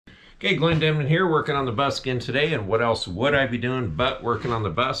Okay, Glenn Denman here, working on the bus again today, and what else would I be doing but working on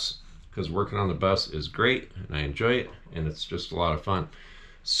the bus? Because working on the bus is great, and I enjoy it, and it's just a lot of fun.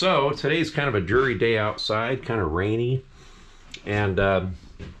 So today's kind of a dreary day outside, kind of rainy, and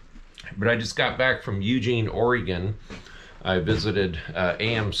but I just got back from Eugene, Oregon. I visited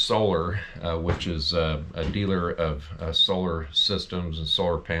AM Solar, which is a dealer of solar systems and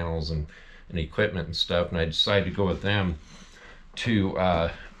solar panels and equipment and stuff, and I decided to go with them to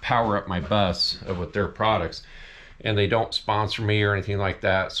power up my bus with their products. And they don't sponsor me or anything like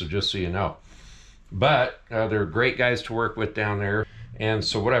that, so just so you know. But they're great guys to work with down there. And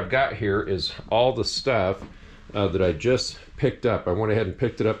so what I've got here is all the stuff that I just picked up. I went ahead and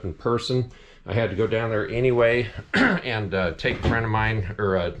picked it up in person. I had to go down there anyway and take a friend of mine,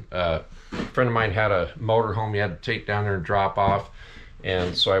 or a friend of mine had a motorhome he had to take down there and drop off.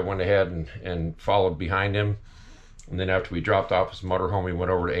 And so I went ahead and followed behind him. And then after we dropped off his motorhome, we went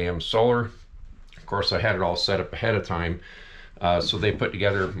over to AM Solar. Of course, I had it all set up ahead of time. So they put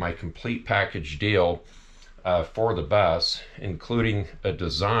together my complete package deal for the bus, including a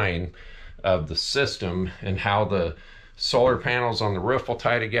design of the system and how the solar panels on the roof will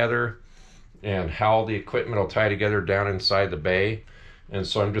tie together and how the equipment will tie together down inside the bay. And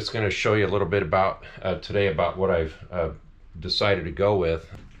so I'm just going to show you a little bit about today about what I've decided to go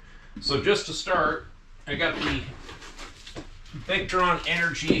with. So just to start, I got the Victron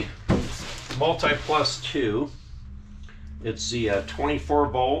Energy Multi Plus 2. It's the 24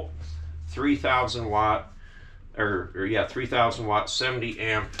 volt, 3000 watt, or 3000 watt, 70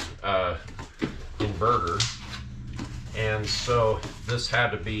 amp inverter. And so this had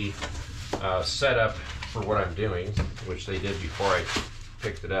to be set up for what I'm doing, which they did before I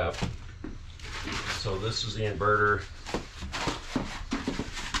picked it up. So this is the inverter.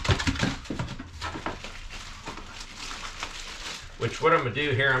 Which what I'm going to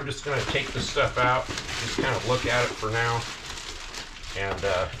do here, I'm just going to take this stuff out, just kind of look at it for now, and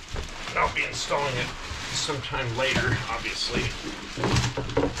I'll be installing it sometime later, obviously.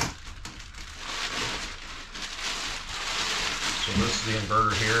 So this is the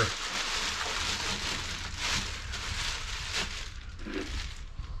inverter here.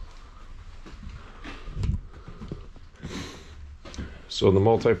 So the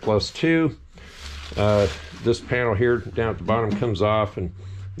Multi Plus 2. This panel here down at the bottom comes off, and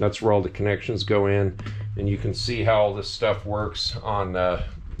that's where all the connections go in, and you can see how all this stuff works on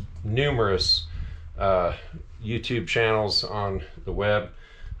numerous YouTube channels on the web,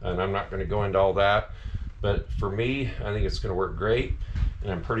 and I'm not going to go into all that, but for me, I think it's going to work great,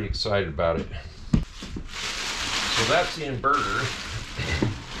 and I'm pretty excited about it. So that's the inverter.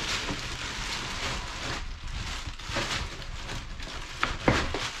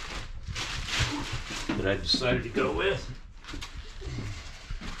 That I decided to go with.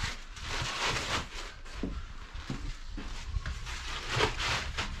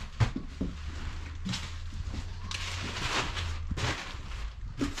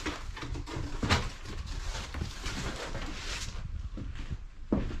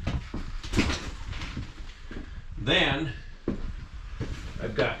 Then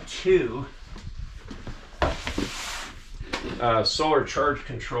I've got two solar charge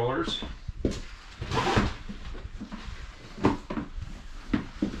controllers.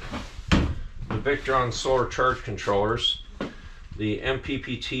 Victron solar charge controllers, the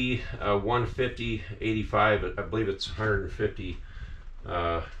MPPT 150 85. I believe it's 150.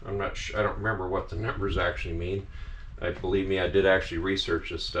 I'm not sure. I don't remember what the numbers actually mean. Believe me, I did actually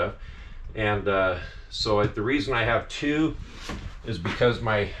research this stuff. And so the reason I have two is because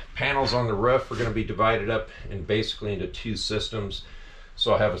my panels on the roof are going to be divided up in basically into two systems.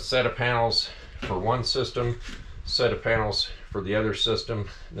 So I have a set of panels for one system, set of panels for the other system,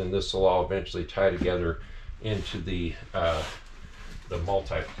 then this will all eventually tie together into the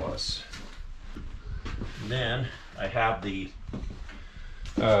Multi Plus. And then I have the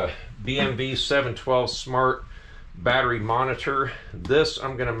BMV 712 Smart Battery Monitor. This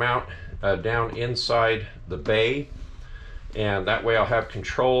I'm going to mount down inside the bay, and that way I'll have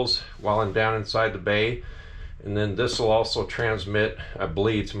controls while I'm down inside the bay. And then this will also transmit, I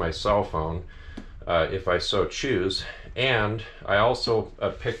believe, to my cell phone if I so choose. And I also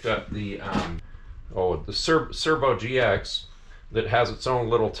picked up the Servo GX that has its own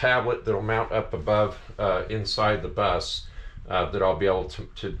little tablet that'll mount up above inside the bus that I'll be able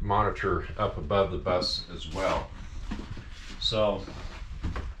to monitor up above the bus as well. So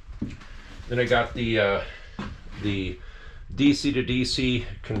then I got the DC to DC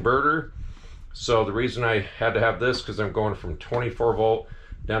converter. So the reason I had to have this, because I'm going from 24 volt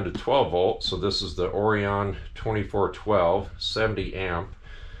down to 12 volt. So this is the Orion 2412 70 amp.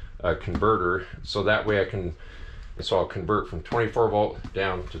 converter, so that way I'll convert from 24 volt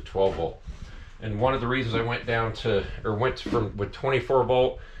down to 12 volt. And one of the reasons I went with 24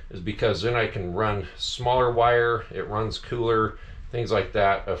 volt is because then I can run smaller wire, it runs cooler, things like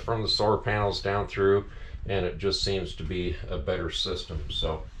that, from the solar panels down through, and it just seems to be a better system.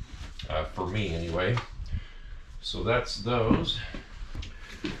 So for me anyway. So that's those.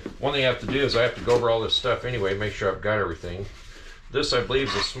 One thing I have to do is I have to go over all this stuff anyway, make sure I've got everything. This, I believe,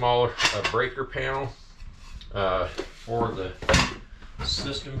 is a smaller breaker panel for the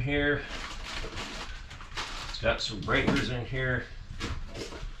system here. It's got some breakers in here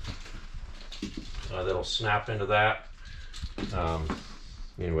that'll snap into that.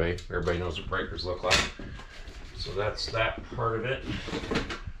 Anyway, everybody knows what breakers look like. So that's that part of it.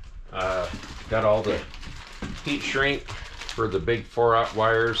 Got all the heat shrink for the big 4-aught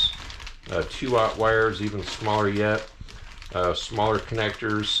wires, 2-aught wires, even smaller yet, smaller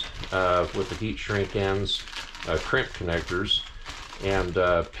connectors with the heat shrink ends, crimp connectors, and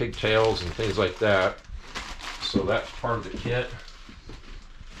pigtails and things like that. So that's part of the kit.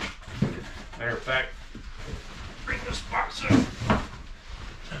 Matter of fact, bring this box up.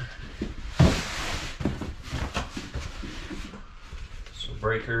 So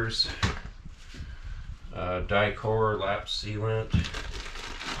breakers, die core, lap sealant.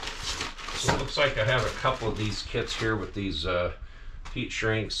 So it looks like I have a couple of these kits here with these heat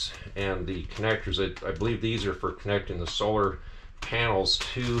shrinks and the connectors. I believe these are for connecting the solar panels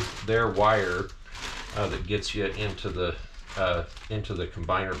to their wire that gets you into the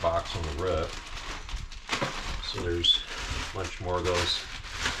combiner box on the roof. So there's a bunch more of those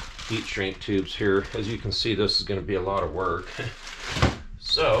heat shrink tubes here. As you can see, this is going to be a lot of work.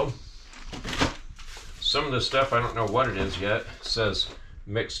 So some of this stuff, I don't know what it is yet. It says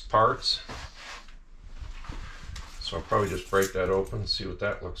mixed parts. So I'll probably just break that open, see what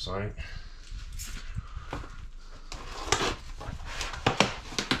that looks like.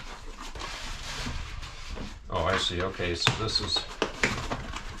 Oh, I see. Okay, so this is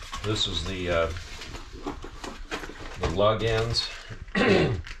the lug ends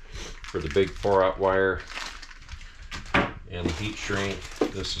for the big 4-aught wire and the heat shrink.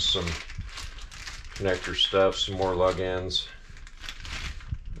 This is some connector stuff, some more lug ends.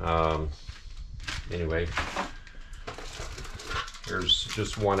 Anyway, here's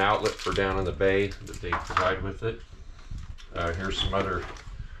just one outlet for down in the bay that they provide with it. Here's some other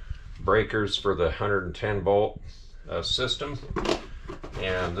breakers for the 110 volt system,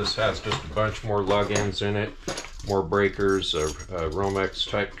 and this has just a bunch more lug ends in it, more breakers, a Romex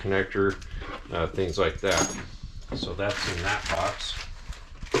type connector, things like that. So that's in that box.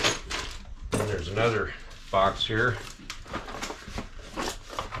 And there's another box here.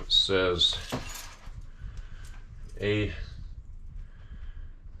 It says I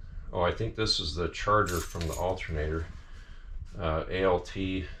think this is the charger from the alternator. ALT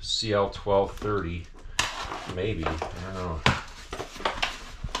CL1230, maybe, I don't know. I'm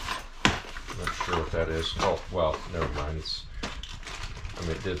not sure what that is. Oh, well, never mind. I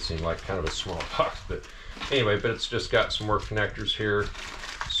mean, it did seem like kind of a small box, but anyway, but it's just got some more connectors here,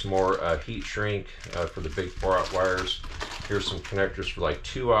 some more heat shrink for the big 4-aught wires. Here's some connectors for like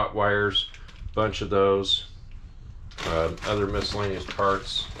 2-aught wires, bunch of those, other miscellaneous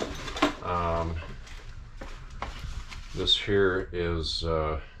parts. This here is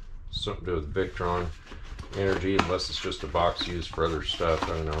something to do with Victron energy, unless it's just a box used for other stuff, I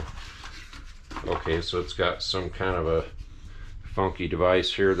don't know. Okay, so it's got some kind of a funky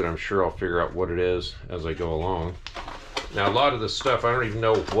device here that I'm sure I'll figure out what it is as I go along. Now, a lot of this stuff, I don't even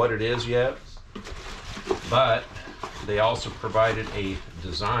know what it is yet, but they also provided a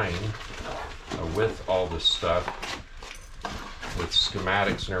design with all this stuff, with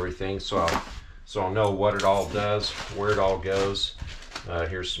schematics and everything, so I'll know what it all does, where it all goes.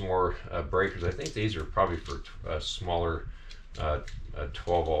 Here's some more breakers. I think these are probably for smaller 12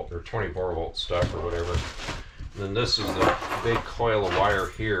 volt or 24 volt stuff or whatever. And then this is the big coil of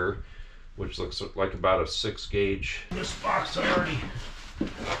wire here, which looks like about a 6 gauge. This box I already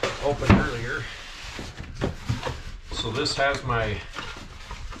opened earlier. So this has my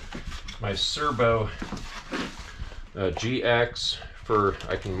Servo GX for,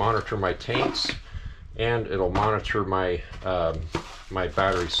 I can monitor my tanks, and it'll monitor my my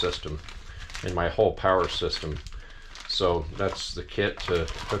battery system and my whole power system. So that's the kit to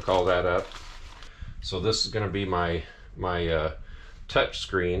hook all that up. So this is going to be my touch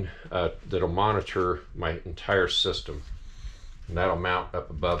screen that'll monitor my entire system, and that'll mount up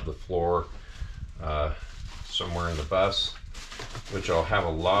above the floor somewhere in the bus, which I'll have a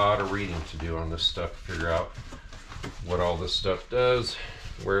lot of reading to do on this stuff to figure out what all this stuff does.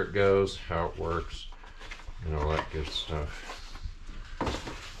 where it goes, how it works, and all that good stuff.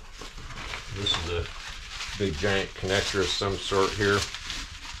 This is a big giant connector of some sort here.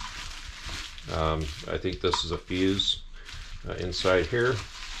 I think this is a fuse inside here.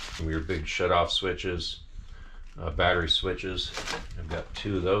 And your big shut-off switches, battery switches. I've got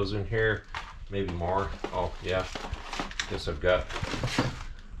 2 of those in here, maybe more. Oh yeah, guess I've got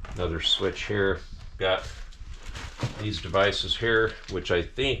another switch here. Got these devices here, which I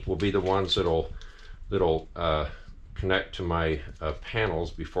think will be the ones that'll connect to my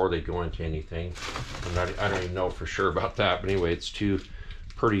panels before they go into anything. I don't even know for sure about that, but anyway, it's 2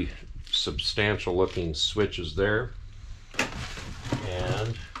 pretty substantial looking switches there.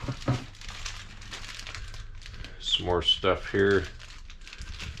 And some more stuff here.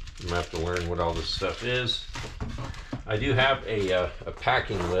 I'm gonna have to learn what all this stuff is. I do have a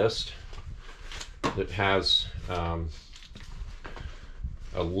packing list that has a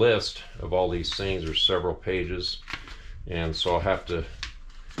list of all these things. There's several pages, and so I'll have to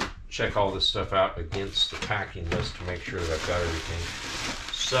check all this stuff out against the packing list to make sure that I've got everything.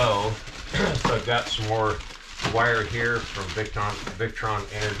 So I've got some more wire here from Victron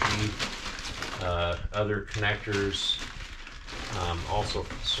Energy, other connectors, also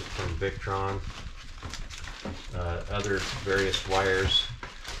from Victron, other various wires,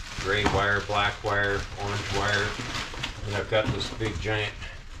 gray wire, black wire, orange wire, and I've got this big giant,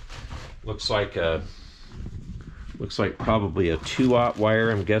 looks like probably a 2-aught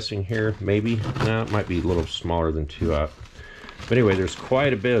wire, I'm guessing here, maybe. No, it might be a little smaller than 2-aught. But anyway, there's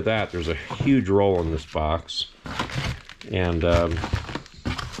quite a bit of that. There's a huge roll in this box. And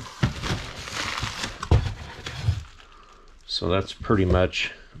so that's pretty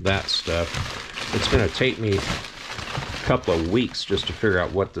much that stuff. It's going to take me a couple of weeks just to figure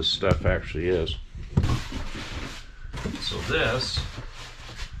out what this stuff actually is. So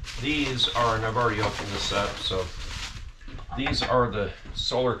these are, and I've already opened this up, so these are the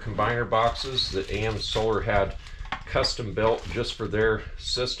solar combiner boxes that AM Solar had custom built just for their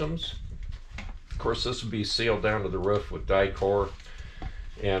systems. Of course, this would be sealed down to the roof with Dicor,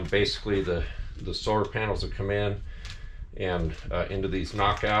 and basically the solar panels would come in and into these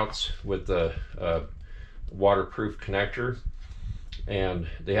knockouts with the waterproof connector, and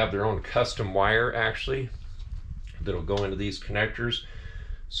they have their own custom wire actually that'll go into these connectors.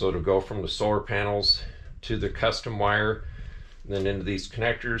 So it'll go from the solar panels to the custom wire, and then into these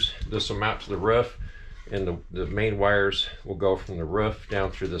connectors. This will mount to the roof, and the main wires will go from the roof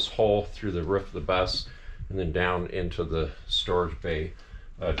down through this hole through the roof of the bus, and then down into the storage bay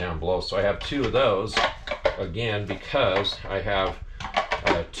down below. So I have 2 of those, again, because I have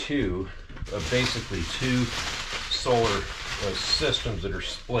basically two solar systems that are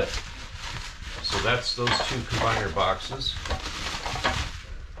split. So that's those 2 combiner boxes.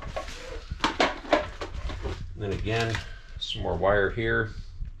 And then again, some more wire here.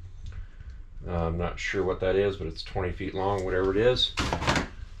 I'm not sure what that is, but it's 20 feet long, whatever it is. And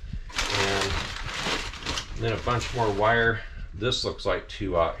then a bunch more wire. This looks like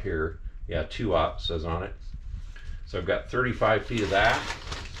 2-aught here. Yeah, 2-aught says on it. So I've got 35 feet of that.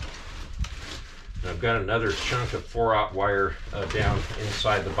 And I've got another chunk of 4-aught wire down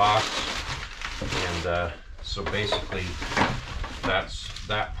inside the box. And so basically that's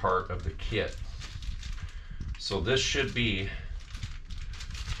that part of the kit. So this should be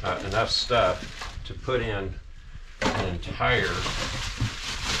enough stuff to put in an entire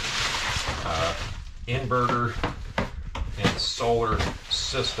inverter and solar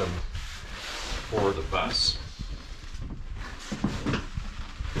system for the bus.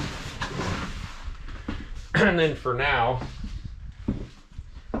 And then for now,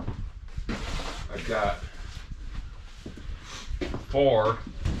 I've got 4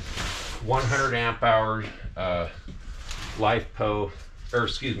 100 amp hours Life Blue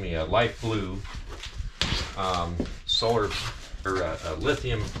solar or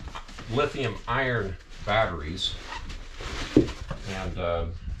lithium iron batteries, and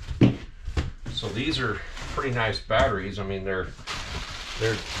so these are pretty nice batteries. I mean, they're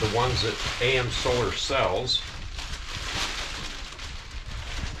the ones that AM Solar sells.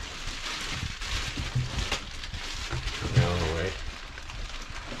 Down the way.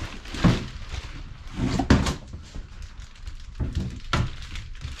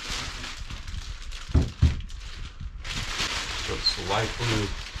 So it's the Life Blue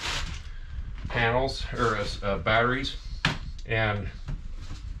panels or batteries, and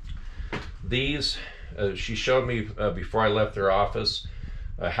these she showed me before I left their office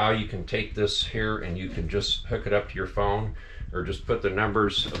how you can take this here and you can just hook it up to your phone, or just put the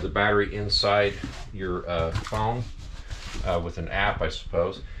numbers of the battery inside your phone, with an app, I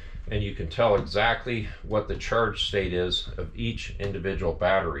suppose, and you can tell exactly what the charge state is of each individual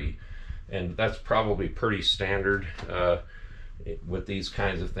battery. And that's probably pretty standard with these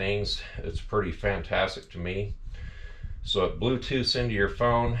kinds of things. It's pretty fantastic to me. So it Bluetooths into your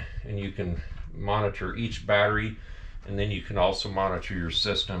phone, and you can monitor each battery, and then you can also monitor your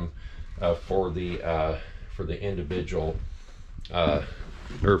system for the individual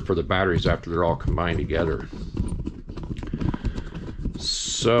or for the batteries after they're all combined together.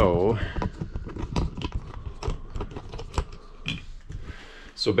 So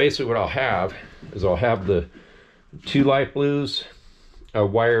basically what I'll have is I'll have the 2 light blues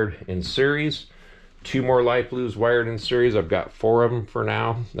wired in series, 2 more light blues wired in series. I've got 4 of them for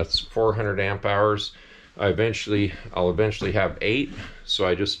now. That's 400 amp hours. I'll eventually have 8, so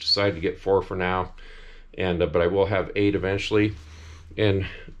I just decided to get 4 for now, and but I will have 8 eventually. And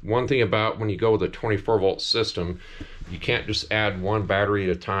one thing about when you go with a 24 volt system, you can't just add 1 battery at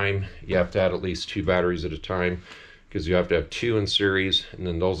a time. You have to add at least 2 batteries at a time, because you have to have 2 in series, and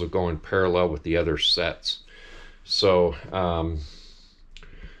then those will go in parallel with the other sets. So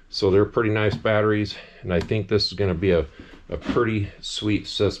so they're pretty nice batteries, and I think this is going to be a pretty sweet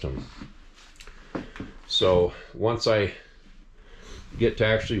system. So once I get to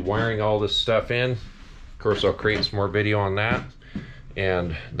actually wiring all this stuff in, of course I'll create some more video on that,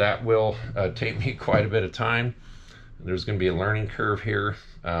 and that will take me quite a bit of time. There's going to be a learning curve here.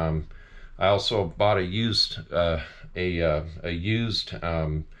 I also bought a used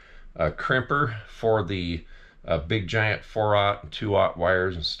crimper for the big giant 4/0 and 2/0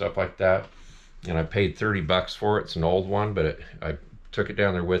 wires and stuff like that, and I paid 30 bucks for it. It's an old one, but I took it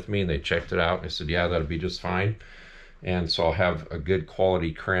down there with me, and they checked it out, and I said, yeah, that'll be just fine. And so I'll have a good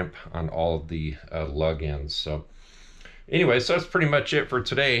quality crimp on all of the lug ends. So anyway, so that's pretty much it for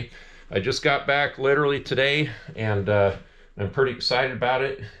today. I just got back literally today, and I'm pretty excited about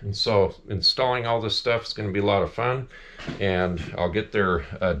it. And so installing all this stuff is going to be a lot of fun, and I'll get their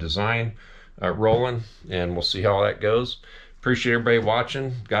design rolling, and we'll see how that goes. Appreciate everybody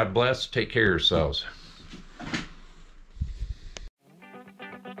watching. God bless. Take care of yourselves.